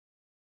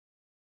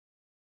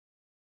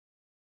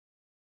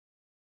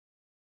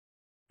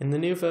In the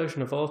new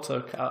version of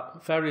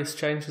AutoCat, various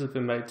changes have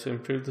been made to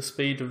improve the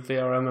speed of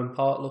VRM and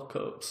part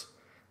lookups.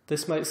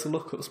 This makes the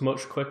lookups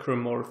much quicker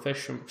and more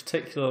efficient,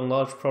 particularly on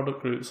large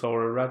product groups or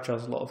where a reg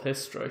has a lot of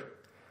history.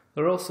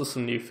 There are also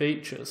some new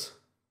features.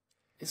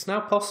 It's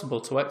now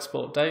possible to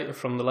export data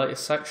from the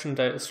latest section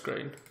data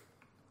screen.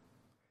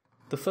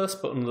 The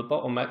first button at the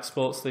bottom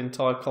exports the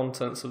entire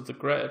contents of the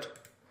grid,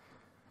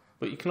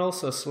 but you can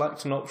also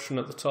select an option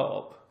at the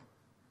top,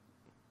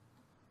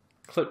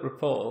 click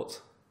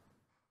Report,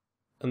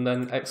 and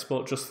then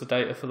export just the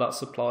data for that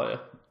supplier.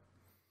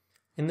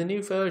 In the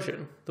new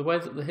version, the way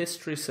that the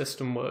history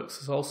system works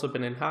has also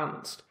been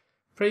enhanced.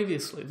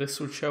 Previously, this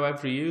would show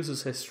every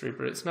user's history,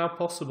 but it's now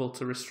possible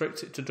to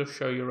restrict it to just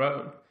show your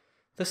own.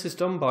 This is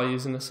done by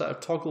using a set of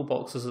toggle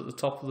boxes at the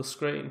top of the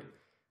screen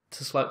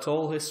to select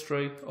all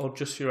history or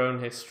just your own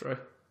history.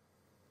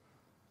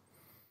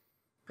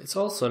 It's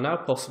also now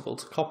possible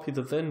to copy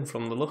the VIN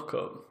from the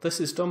lookup. This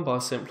is done by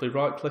simply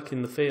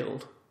right-clicking the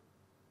field.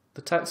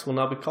 The text will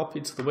now be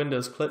copied to the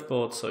Windows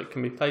clipboard so it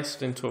can be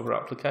pasted into other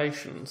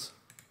applications.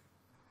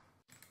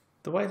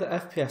 The way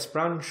that FPS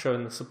brands show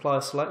in the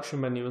supplier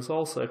selection menu has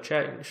also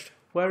changed.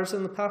 Whereas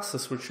in the past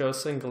this would show a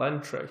single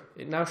entry,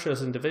 it now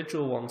shows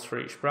individual ones for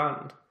each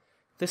brand.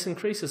 This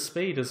increases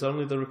speed as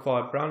only the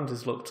required brand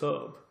is looked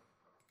up.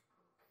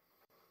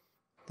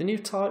 The new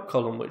type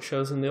column, which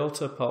shows in the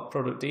Autopart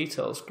product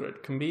details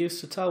grid, can be used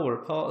to tell where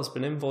a part has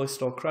been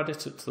invoiced or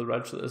credited to the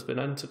reg that has been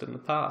entered in the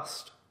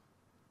past.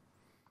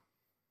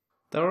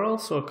 There are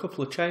also a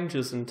couple of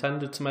changes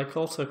intended to make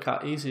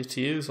AutoCat easier to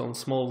use on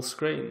smaller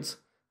screens.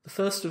 The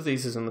first of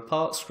these is in the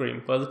parts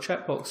screen, where the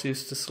checkbox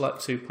used to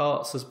select two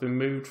parts has been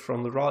moved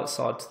from the right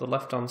side to the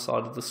left hand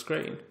side of the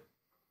screen.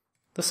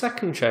 The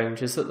second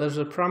change is that there is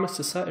a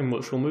parameter setting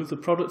which will move the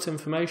product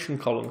information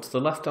column to the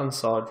left hand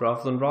side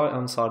rather than right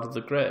hand side of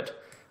the grid,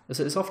 as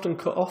it is often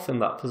cut off in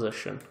that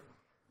position.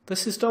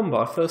 This is done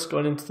by first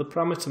going into the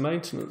parameter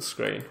maintenance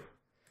screen,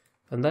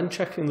 and then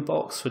checking the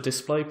box for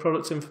display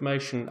product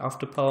information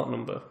after part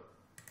number.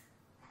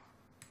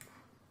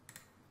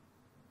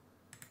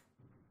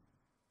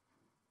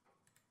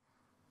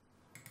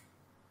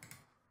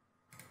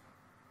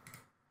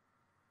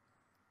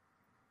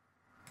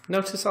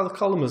 Notice how the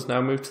column has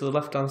now moved to the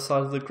left hand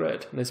side of the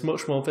grid and is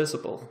much more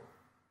visible.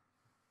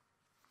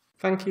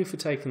 Thank you for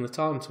taking the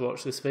time to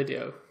watch this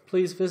video.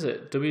 Please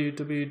visit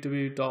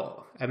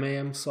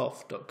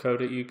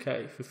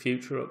www.mamsoft.co.uk for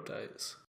future updates.